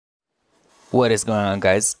What is going on,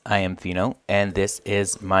 guys? I am Feeno, and this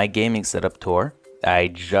is my gaming setup tour. I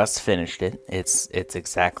just finished it. It's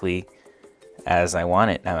exactly as I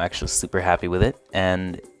want it. I'm actually super happy with it,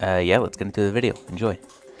 and yeah, let's get into the video. Enjoy.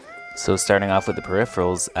 So starting off with the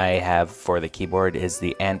peripherals, I have for the keyboard is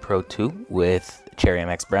the Pro 2 with Cherry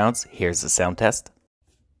MX Browns. Here's the sound test.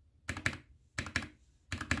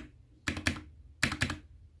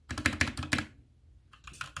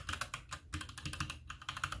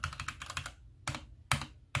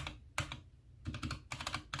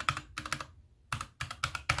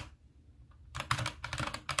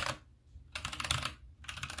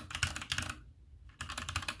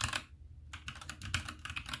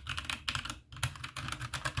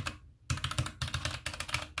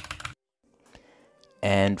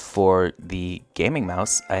 And for the gaming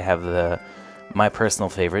mouse, I have my personal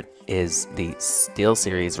favorite is the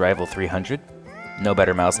SteelSeries Rival 300. No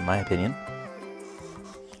better mouse in my opinion.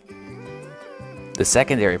 The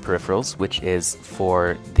secondary peripherals, which is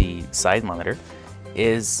for the side monitor,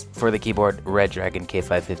 is for the keyboard Red Dragon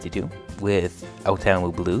K552 with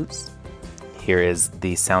Otamu Blues. Here is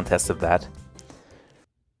the sound test of that.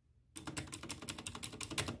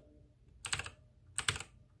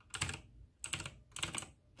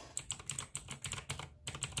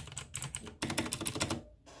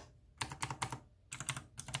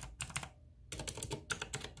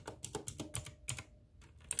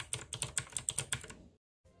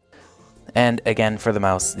 And again for the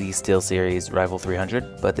mouse, the SteelSeries Rival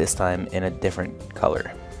 300, but this time in a different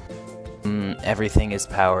color. Everything is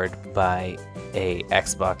powered by a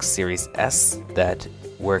Xbox Series S that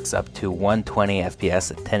works up to 120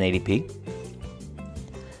 FPS at 1080p.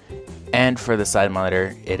 And for the side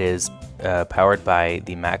monitor, it is powered by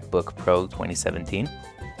the MacBook Pro 2017.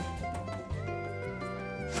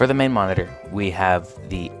 For the main monitor, we have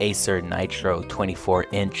the Acer Nitro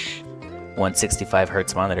 24-inch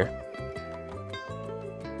 165Hz monitor.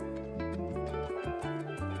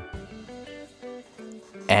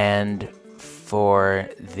 And for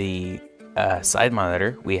the side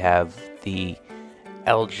monitor, we have the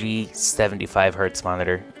LG 75Hz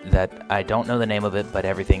monitor that I don't know the name of it, but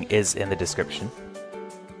everything is in the description.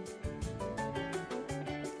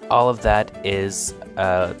 All of that is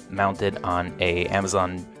mounted on a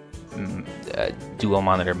Amazon dual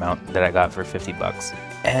monitor mount that I got for 50 bucks.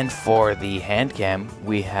 And for the hand cam,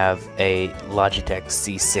 we have a Logitech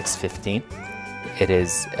C615. It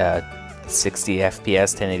is 60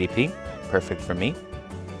 FPS 1080p, perfect for me.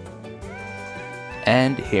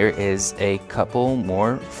 And here is a couple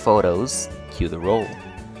more photos. Cue the roll.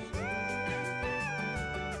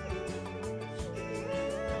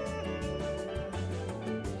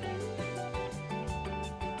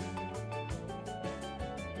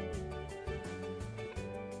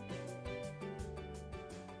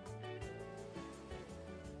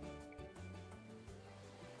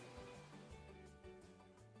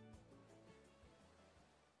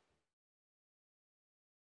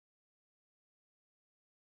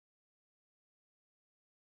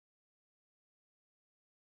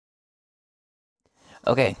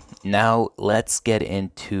 Okay, now let's get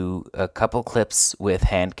into a couple clips with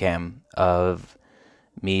hand cam of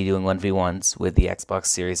me doing 1v1s with the Xbox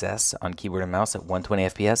Series S on keyboard and mouse at 120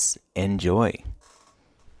 FPS. Enjoy!